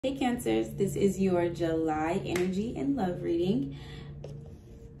Hey Cancers, this is your July energy and love reading.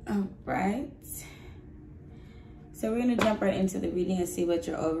 All right. So we're going to jump right into the reading and see what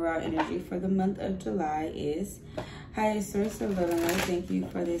your overall energy for the month of July is. Highest source of love and light, thank you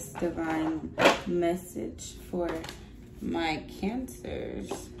for this divine message for my Cancers.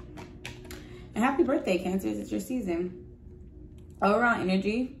 And happy birthday, Cancers. It's your season. Overall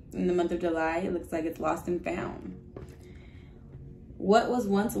energy in the month of July, it looks like it's lost and found. What was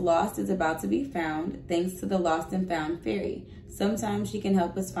once lost is about to be found, thanks to the lost and found fairy. Sometimes she can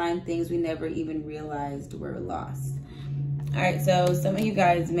help us find things we never even realized were lost. All right, so some of you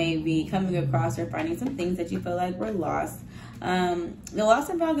guys may be coming across or finding some things that you feel like were lost. The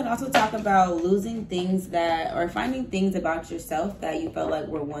lost and found can also talk about losing things that, or finding things about yourself that you felt like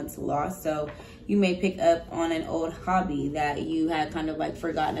were once lost. So you may pick up on an old hobby that you had kind of like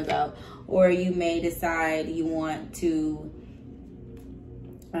forgotten about, or you may decide you want to,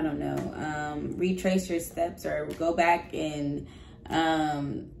 I don't know, retrace your steps or go back and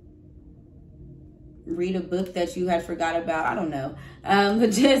read a book that you had forgot about. I don't know.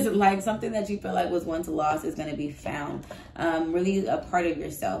 But just like something that you feel like was once lost is going to be found. Really a part of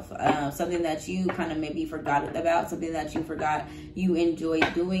yourself. Something that you kind of maybe forgot about. Something that you forgot you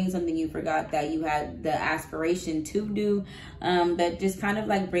enjoyed doing. Something you forgot that you had the aspiration to do. But just kind of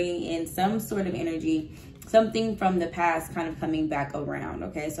like bringing in some sort of energy. Something from the past kind of coming back around,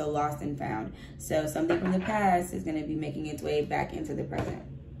 okay? So lost and found. So something from the past is going to be making its way back into the present.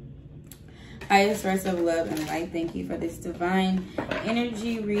 Highest source of love and light, thank you for this divine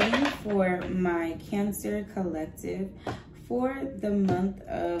energy reading for my Cancer collective for the month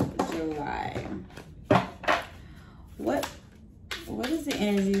of July. What is the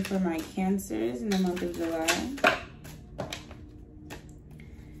energy for my Cancers in the month of July?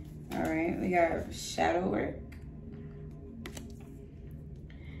 All right, we got shadow work.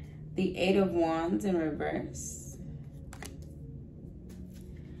 The Eight of Wands in reverse.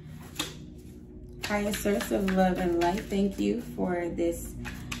 Highest source of love and light, thank you for this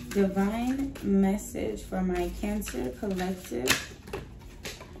divine message for my Cancer collective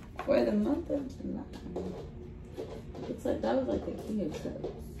for the month of July. It's like that was like the King of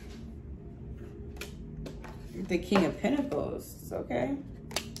Cups. The King of Pentacles, okay?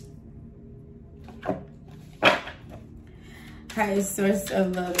 Highest source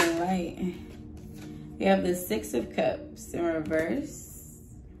of love and light. We have the Six of Cups in reverse.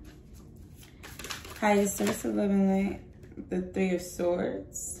 Highest source of love and light. The Three of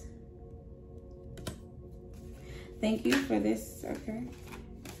Swords. Thank you for this, okay.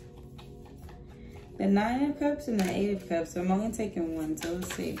 The Nine of Cups and the Eight of Cups. So I'm only taking one, so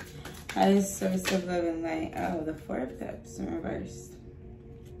let's see. Highest source of love and light. Oh, the Four of Cups in reverse.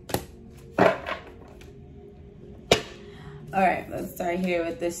 All right, let's start here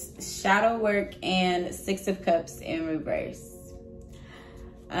with this shadow work and Six of Cups in reverse.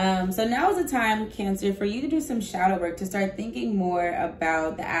 So now is the time, Cancer, for you to do some shadow work, to start thinking more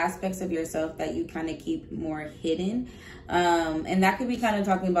about the aspects of yourself that you kind of keep more hidden. And that could be kind of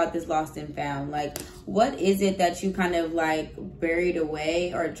talking about this lost and found. Like, what is it that you kind of like buried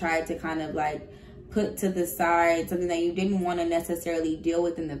away or tried to kind of like put to the side, something that you didn't want to necessarily deal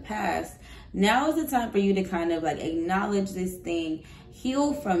with in the past? Now is the time for you to kind of like acknowledge this thing,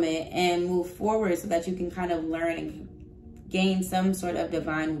 heal from it, and move forward so that you can kind of learn and gain some sort of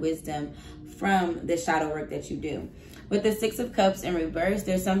divine wisdom from the shadow work that you do. With the Six of Cups in reverse,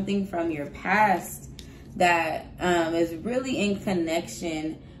 there's something from your past that is really in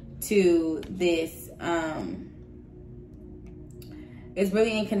connection to this. It's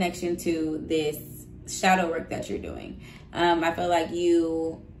really in connection to this shadow work that you're doing. I feel like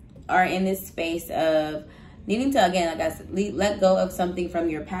you are in this space of needing to, again, like I said, let go of something from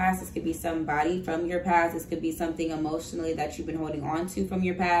your past. This could be somebody from your past. This could be something emotionally that you've been holding on to from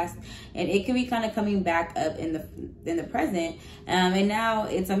your past. And it could be kind of coming back up in the present. And now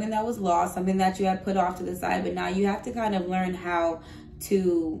it's something that was lost, something that you had put off to the side. But now you have to kind of learn how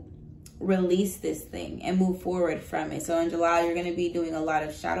to release this thing and move forward from it. So in July, you're going to be doing a lot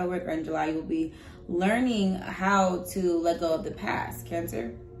of shadow work. Or in July, you'll be learning how to let go of the past,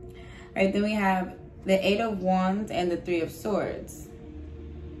 Cancer. All right, then we have the Eight of Wands and the Three of Swords.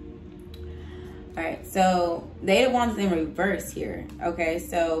 All right, so the Eight of Wands is in reverse here. Okay,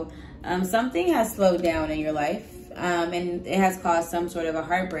 so something has slowed down in your life, and it has caused some sort of a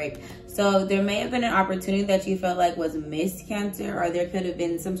heartbreak. So there may have been an opportunity that you felt like was missed, Cancer, or there could have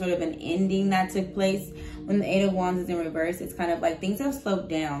been some sort of an ending that took place. When the Eight of Wands is in reverse, it's kind of like things have slowed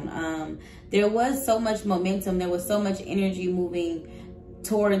down. There was so much momentum, there was so much energy moving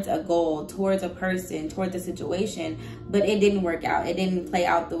towards a goal, towards a person, towards a situation, but it didn't work out. It didn't play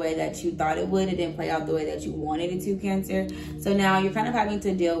out the way that you thought it would. It didn't play out the way that you wanted it to, Cancer. So now you're kind of having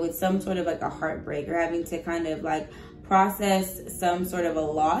to deal with some sort of like a heartbreak, or having to kind of like process some sort of a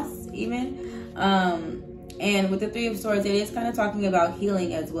loss even. And with the Three of Swords, it is kind of talking about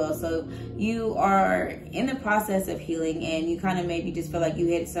healing as well. So you are in the process of healing, and you kind of maybe just feel like you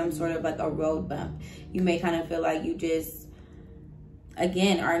hit some sort of like a road bump. You may kind of feel like you just,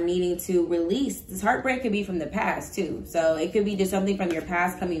 again, are needing to release. This heartbreak could be from the past too. So it could be just something from your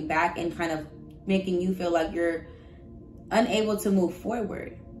past coming back and kind of making you feel like you're unable to move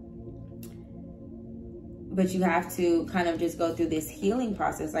forward. But you have to kind of just go through this healing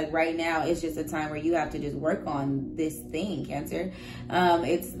process. Like right now, it's just a time where you have to just work on this thing, Cancer.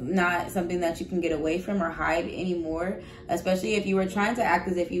 It's not something that you can get away from or hide anymore, especially if you were trying to act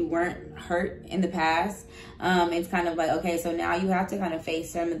as if you weren't hurt in the past. It's kind of like, okay, so now you have to kind of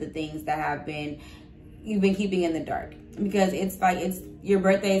face some of the things that you've been keeping in the dark. Because it's like, your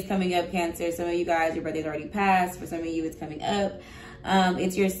birthday is coming up, Cancer. Some of you guys, your birthday's already passed. For some of you, it's coming up.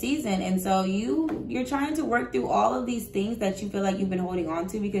 It's your season, and so you're trying to work through all of these things that you feel like you've been holding on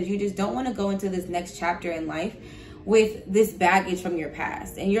to, because you just don't want to go into this next chapter in life with this baggage from your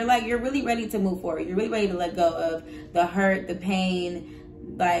past. And you're really ready to move forward. You're really ready to let go of the hurt, the pain,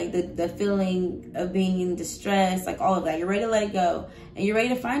 like the feeling of being in distress, like all of that. You're ready to let it go, and you're ready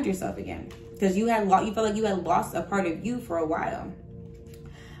to find yourself again, because you felt like you had lost a part of you for a while.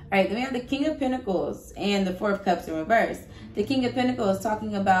 All right, then we have the King of Pentacles and the Four of Cups in reverse. The King of Pentacles is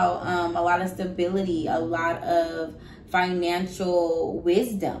talking about a lot of stability, a lot of financial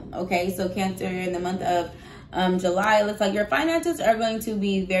wisdom. Okay, so Cancer, in the month of July, it looks like your finances are going to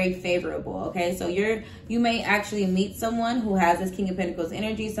be very favorable. Okay, so you may actually meet someone who has this King of Pentacles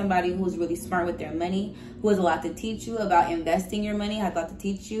energy, somebody who's really smart with their money, who has a lot to teach you about investing your money, has a lot to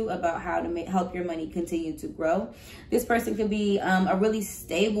teach you about how to help your money continue to grow. This person could be a really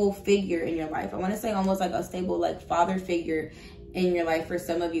stable figure in your life. I want to say almost like a stable like father figure in your life for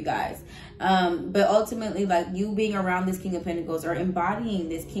some of you guys. But ultimately, like, you being around this King of Pentacles or embodying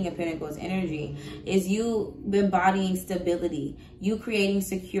this King of Pentacles energy is you embodying stability, you creating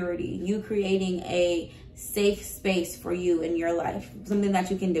security, you creating a safe space for you in your life, something that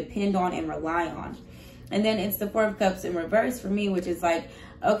you can depend on and rely on. And then it's the Four of Cups in reverse for me, which is like,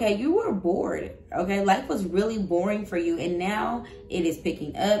 okay, you were bored. Okay, life was really boring for you, and now it is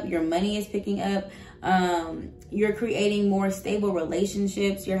picking up. Your money is picking up. You're creating more stable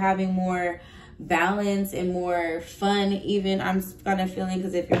relationships. You're having more balance and more fun even, I'm kind of feeling,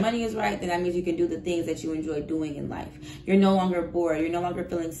 because if your money is right, then that means you can do the things that you enjoy doing in life. You're no longer bored. You're no longer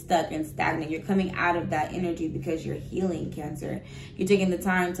feeling stuck and stagnant. You're coming out of that energy because you're healing, Cancer. You're taking the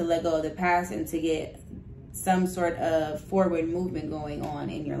time to let go of the past and to get some sort of forward movement going on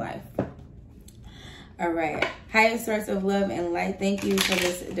in your life. All right, highest source of love and light, thank you for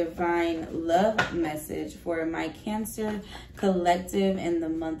this divine love message for my Cancer collective in the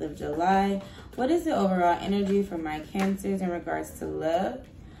month of July. What is the overall energy for my Cancers in regards to love?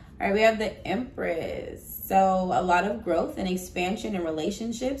 All right, we have the Empress. So a lot of growth and expansion in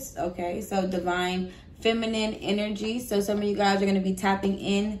relationships. Okay, so divine feminine energy. So some of you guys are going to be tapping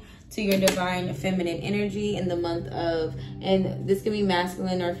in to your divine feminine energy in the month of, and this can be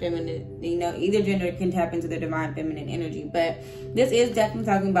masculine or feminine, you know, either gender can tap into the divine feminine energy, but this is definitely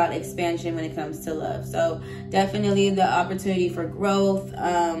talking about expansion when it comes to love. So definitely the opportunity for growth.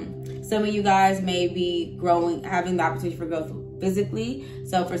 Some of you guys may be having the opportunity for growth physically.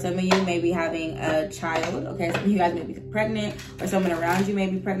 So for some of you, maybe having a child. Okay, some of you guys may be pregnant, or someone around you may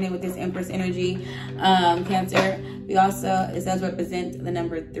be pregnant with this Empress energy. Cancer, we also, it does represent the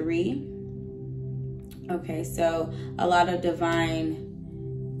number 3. Okay, so a lot of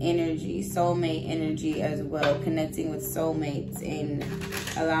divine energy, soulmate energy as well, connecting with soulmates and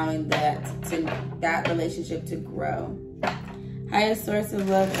allowing that relationship to grow. Highest source of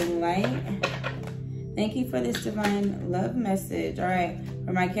love and light, thank you for this divine love message. All right,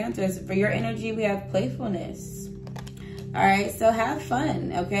 for my Cancers, for your energy, we have playfulness. All right, so have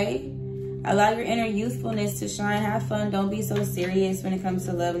fun, okay? Allow your inner youthfulness to shine. Have fun. Don't be so serious when it comes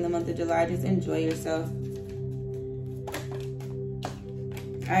to love in the month of July. Just enjoy yourself.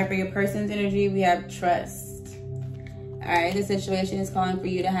 All right, for your person's energy, we have trust. All right, the situation is calling for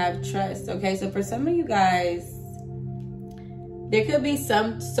you to have trust, okay? So for some of you guys, there could be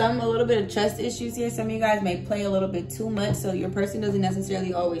a little bit of trust issues here. Some of you guys may play a little bit too much, so your person doesn't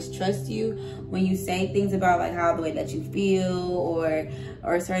necessarily always trust you when you say things about like how the way that you feel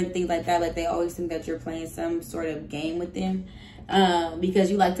or certain things like that. Like they always think that you're playing some sort of game with them because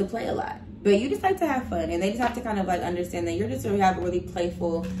you like to play a lot. But you just like to have fun, and they just have to kind of like understand that you're just really have a really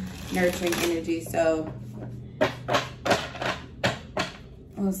playful, nurturing energy. So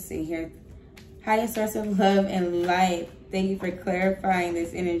let's see here. Highest source of love and light. Thank you for clarifying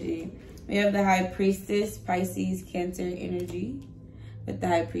this energy. We have the High Priestess, Pisces, Cancer energy, with the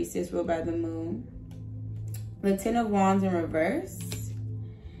High Priestess ruled by the moon. The Ten of Wands in reverse,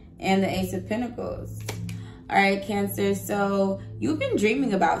 and the Ace of Pentacles. All right, Cancer, so you've been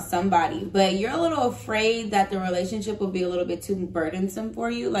dreaming about somebody, but you're a little afraid that the relationship will be a little bit too burdensome for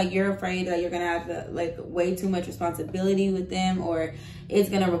you. Like, you're afraid that you're going to have like way too much responsibility with them, or it's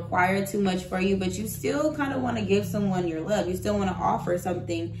going to require too much for you, but you still kind of want to give someone your love. You still want to offer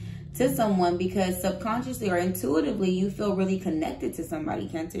something to someone because subconsciously or intuitively you feel really connected to somebody,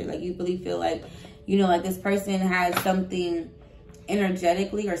 Cancer. Like, you really feel like, you know, like this person has something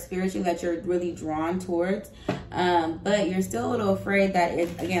energetically or spiritually that you're really drawn towards, but you're still a little afraid that it,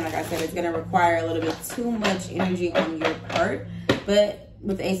 again, like I said, it's going to require a little bit too much energy on your part. But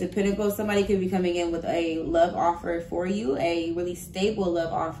with Ace of Pentacles, somebody could be coming in with a love offer for you, a really stable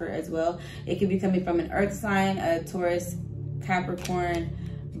love offer as well. It could be coming from an earth sign, a Taurus, Capricorn,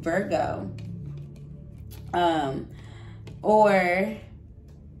 Virgo, or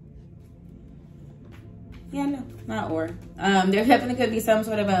yeah, no, not or. There definitely could be some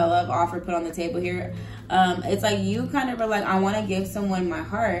sort of a love offer put on the table here. It's like you kind of are like, I want to give someone my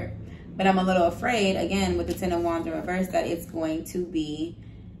heart, but I'm a little afraid, again, with the Ten of Wands in reverse, that it's going to be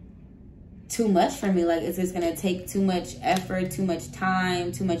too much for me. Like, it's just going to take too much effort, too much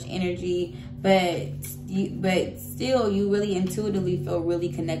time, too much energy. But still, you really intuitively feel really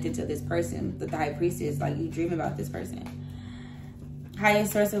connected to this person, the High Priestess. Like, you dream about this person.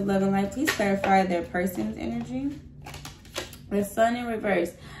 Highest source of love and light, please clarify their person's energy. The Sun in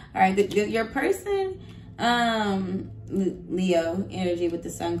reverse. All right, your person, Leo energy with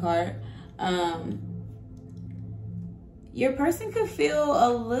the Sun card. Your person could feel a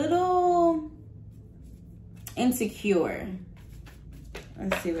little insecure.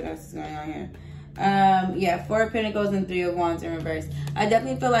 Let's see what else is going on here. Yeah, Four of Pentacles and Three of Wands in reverse. I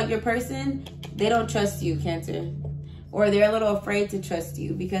definitely feel like your person, they don't trust you, Cancer. Or they're a little afraid to trust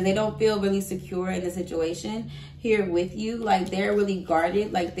you because they don't feel really secure in the situation here with you. Like, they're really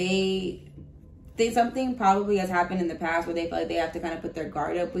guarded. Like, they something probably has happened in the past where they feel like they have to kind of put their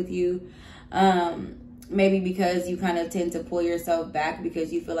guard up with you. Maybe because you kind of tend to pull yourself back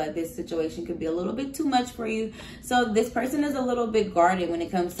because you feel like this situation could be a little bit too much for you. So this person is a little bit guarded when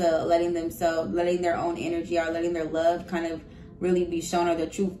it comes to letting their own energy or letting their love kind of really be shown, or their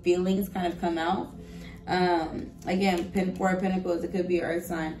true feelings kind of come out. Again, Four of Pentacles, it could be an earth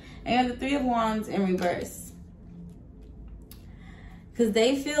sign. And you have the Three of Wands in reverse. Because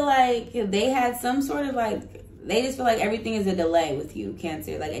they feel like they had some sort of like, they just feel like everything is a delay with you,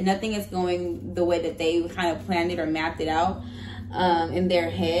 Cancer. Like, nothing is going the way that they kind of planned it or mapped it out in their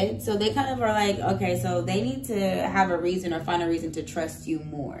head. So they kind of are like, okay, so they need to have a reason or find a reason to trust you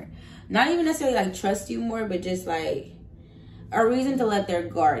more. Not even necessarily like trust you more, but just like a reason to let their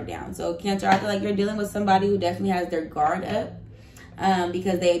guard down. So Cancer, I feel like you're dealing with somebody who definitely has their guard up,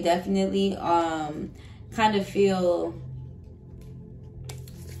 because they definitely kind of feel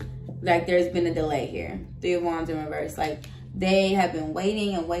like there's been a delay here. Three of Wands in reverse. Like, they have been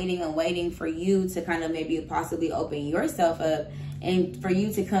waiting and waiting and waiting for you to kind of maybe possibly open yourself up, and for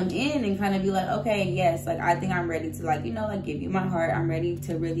you to come in and kind of be like, okay, yes, like, I think I'm ready to, like, you know, like, give you my heart. I'm ready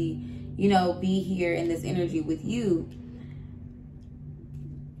to really, you know, be here in this energy with you.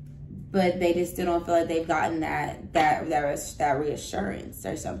 But they just still don't feel like they've gotten that reassurance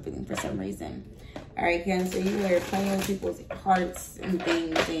or something for some reason. All right, Cancer, you are playing with people's hearts and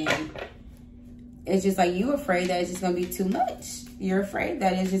things, and it's just like you're afraid that it's just going to be too much. You're afraid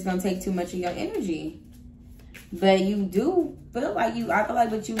that it's just going to take too much of your energy. But you do feel like I feel like,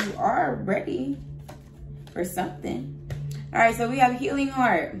 but you are ready for something. All right, so we have Healing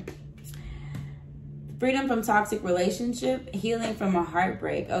Heart. Freedom from toxic relationship, healing from a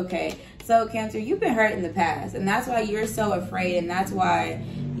heartbreak. Okay, so Cancer, you've been hurt in the past, and that's why you're so afraid, and that's why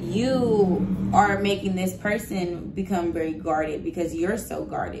you are making this person become very guarded, because you're so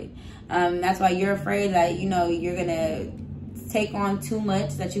guarded. That's why you're afraid that, you know, you're gonna take on too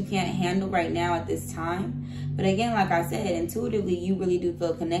much that you can't handle right now at this time. But again, like I said, intuitively, you really do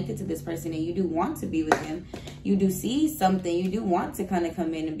feel connected to this person, and you do want to be with them. You do see something. You do want to kind of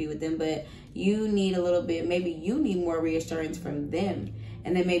come in and be with them, but you need a little bit, maybe you need more reassurance from them.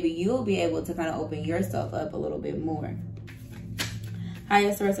 And then maybe you'll be able to kind of open yourself up a little bit more.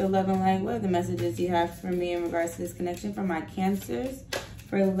 Highest source of love and light, what are the messages you have for me in regards to this connection for my Cancers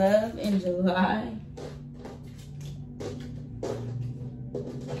for love in July?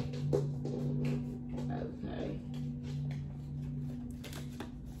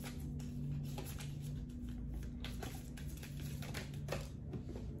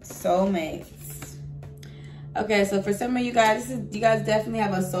 Soulmates. Okay, so for some of you guys, you guys definitely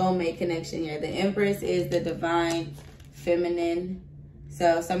have a soulmate connection here. The Empress is the divine feminine.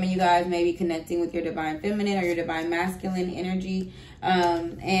 So some of you guys may be connecting with your divine feminine or your divine masculine energy.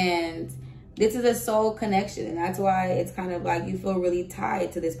 And this is a soul connection. And that's why it's kind of like you feel really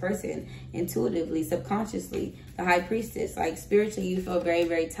tied to this person intuitively, subconsciously. The High Priestess, like spiritually, you feel very,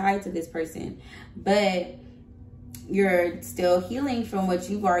 very tied to this person. But you're still healing from what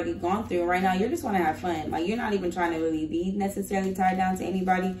you've already gone through. Right now, you just want to have fun. Like, you're not even trying to really be necessarily tied down to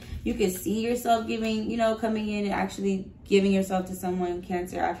anybody. You can see yourself giving, you know, coming in and actually giving yourself to someone,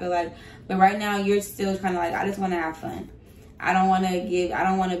 Cancer, I feel like. But right now, you're still kind of like, I just want to have fun. I don't want to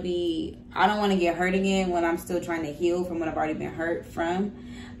get hurt again when I'm still trying to heal from what I've already been hurt from.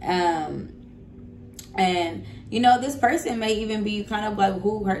 And you know, this person may even be kind of like,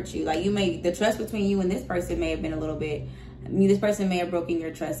 who hurt you? Like, the trust between you and this person may have been a little bit, this person may have broken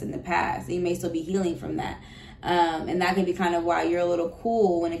your trust in the past. You may still be healing from that. And that could be kind of why you're a little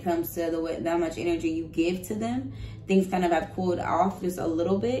cool when it comes to how much energy you give to them. Things kind of have cooled off just a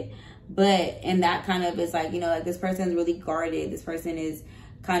little bit. And that kind of is like, you know, like this person is really guarded. This person is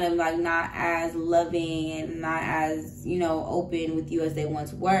kind of like not as loving and not as, you know, open with you as they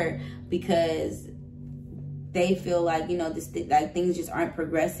once were, because they feel like, you know, like things just aren't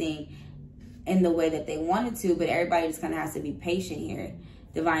progressing in the way that they wanted to. But everybody just kind of has to be patient here.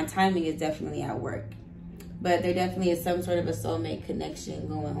 Divine timing is definitely at work. But there definitely is some sort of a soulmate connection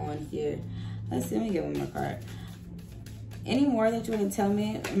going on here. Let's see, let me get one more card. Any more that you want to tell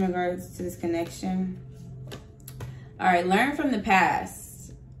me in regards to this connection? All right, learn from the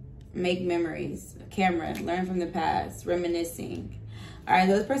past. Make memories. Camera, learn from the past. Reminiscing. All right,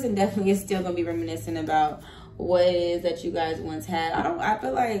 so this person definitely is still going to be reminiscing about what it is that you guys once had. I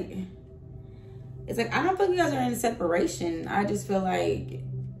feel like, it's like, I don't feel like you guys are in separation. I just feel like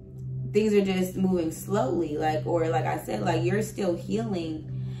things are just moving slowly. Like, or like I said, like you're still healing.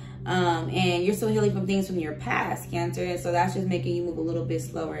 And you're still healing from things from your past, Cancer. And so that's just making you move a little bit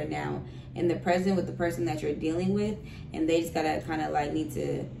slower now in the present with the person that you're dealing with. And they just gotta kind of like need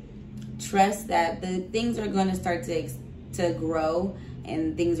to trust that the things are going to start to grow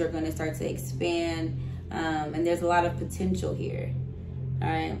and things are going to start to expand. And there's a lot of potential here. All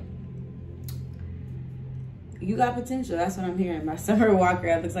right. You got potential. That's what I'm hearing by Summer Walker.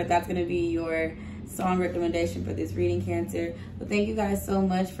 It looks like that's going to be your song recommendation for this reading, Cancer. But thank you guys so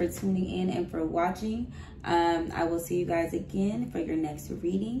much for tuning in and for watching. I will see you guys again for your next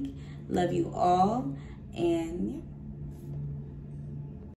reading. Love you all. And yeah.